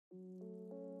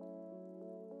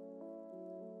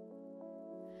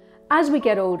As we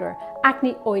get older,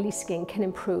 acne oily skin can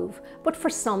improve, but for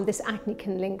some this acne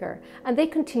can linger and they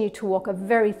continue to walk a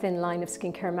very thin line of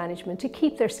skincare management to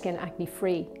keep their skin acne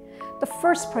free. The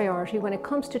first priority when it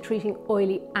comes to treating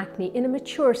oily acne in a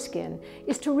mature skin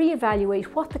is to reevaluate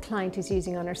what the client is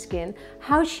using on her skin,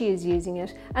 how she is using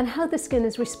it, and how the skin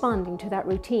is responding to that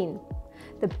routine.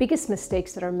 The biggest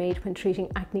mistakes that are made when treating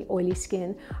acne oily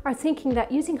skin are thinking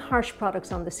that using harsh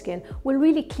products on the skin will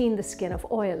really clean the skin of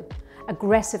oil.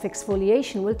 Aggressive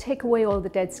exfoliation will take away all the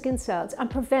dead skin cells and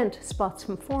prevent spots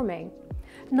from forming.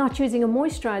 Not using a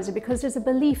moisturiser because there's a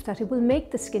belief that it will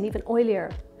make the skin even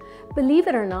oilier. Believe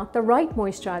it or not, the right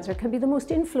moisturiser can be the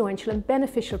most influential and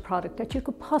beneficial product that you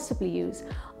could possibly use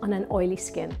on an oily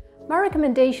skin. My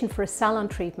recommendation for a salon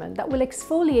treatment that will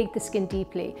exfoliate the skin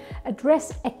deeply,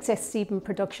 address excess sebum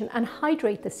production and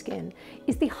hydrate the skin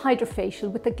is the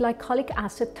Hydrofacial with the glycolic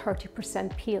acid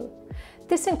 30% peel.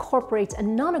 This incorporates a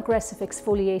non-aggressive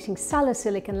exfoliating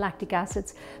salicylic and lactic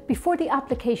acids before the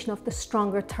application of the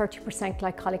stronger 30%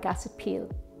 glycolic acid peel.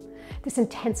 This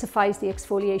intensifies the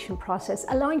exfoliation process,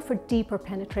 allowing for deeper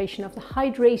penetration of the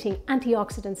hydrating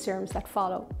antioxidant serums that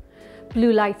follow.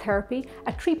 Blue light therapy,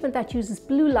 a treatment that uses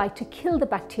blue light to kill the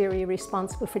bacteria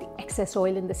responsible for the excess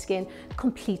oil in the skin,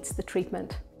 completes the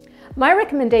treatment. My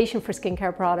recommendation for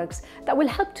skincare products that will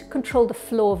help to control the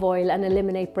flow of oil and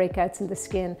eliminate breakouts in the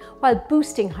skin while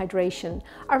boosting hydration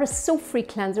are a soap-free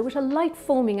cleanser with a light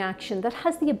foaming action that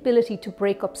has the ability to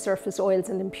break up surface oils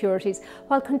and impurities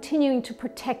while continuing to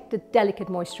protect the delicate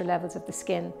moisture levels of the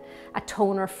skin. A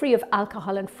toner free of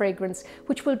alcohol and fragrance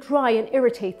which will dry and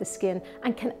irritate the skin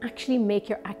and can actually make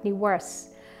your acne worse.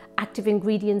 Active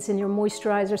ingredients in your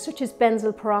moisturiser such as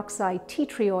benzoyl peroxide, tea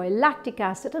tree oil, lactic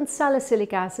acid and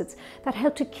salicylic acids that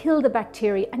help to kill the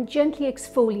bacteria and gently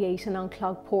exfoliate and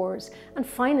unclog pores. And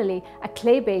finally, a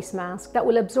clay-based mask that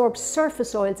will absorb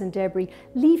surface oils and debris,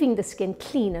 leaving the skin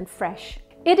clean and fresh.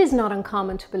 It is not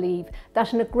uncommon to believe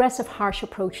that an aggressive, harsh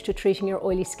approach to treating your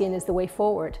oily skin is the way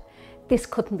forward. This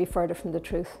couldn't be further from the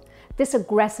truth. This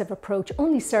aggressive approach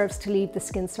only serves to leave the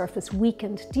skin surface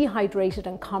weakened, dehydrated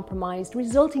and compromised,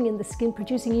 resulting in the skin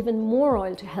producing even more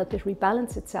oil to help it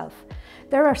rebalance itself.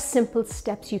 There are simple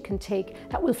steps you can take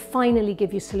that will finally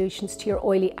give you solutions to your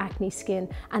oily acne skin,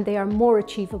 and they are more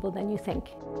achievable than you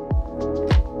think.